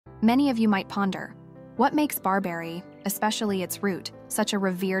Many of you might ponder, what makes barberry, especially its root, such a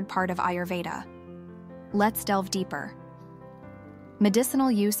revered part of Ayurveda? Let's delve deeper.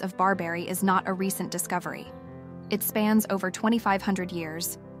 Medicinal use of barberry is not a recent discovery. It spans over 2,500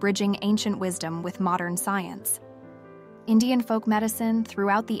 years, bridging ancient wisdom with modern science. Indian folk medicine,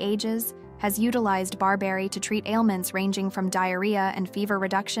 throughout the ages, has utilized barberry to treat ailments ranging from diarrhea and fever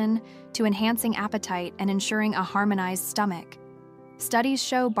reduction to enhancing appetite and ensuring a harmonized stomach. Studies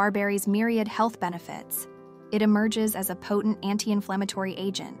show barberry's myriad health benefits. It emerges as a potent anti-inflammatory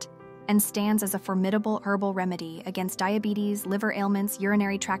agent and stands as a formidable herbal remedy against diabetes, liver ailments,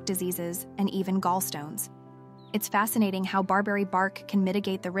 urinary tract diseases, and even gallstones. It's fascinating how barberry bark can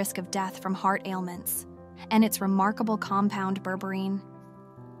mitigate the risk of death from heart ailments, and its remarkable compound berberine.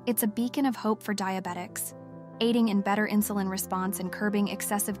 It's a beacon of hope for diabetics, aiding in better insulin response and curbing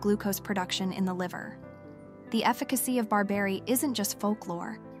excessive glucose production in the liver. The efficacy of barberry isn't just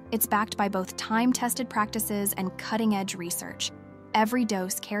folklore. It's backed by both time-tested practices and cutting-edge research. Every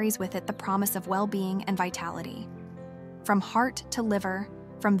dose carries with it the promise of well-being and vitality. From heart to liver,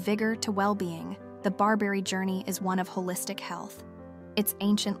 from vigor to well-being, the barberry journey is one of holistic health. Its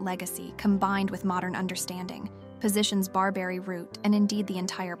ancient legacy, combined with modern understanding, positions barberry root, and indeed the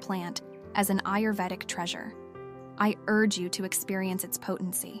entire plant, as an Ayurvedic treasure. I urge you to experience its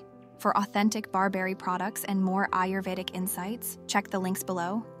potency. For authentic barberry products and more Ayurvedic insights, check the links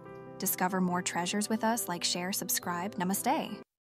below. Discover more treasures with us, like, share, subscribe. Namaste.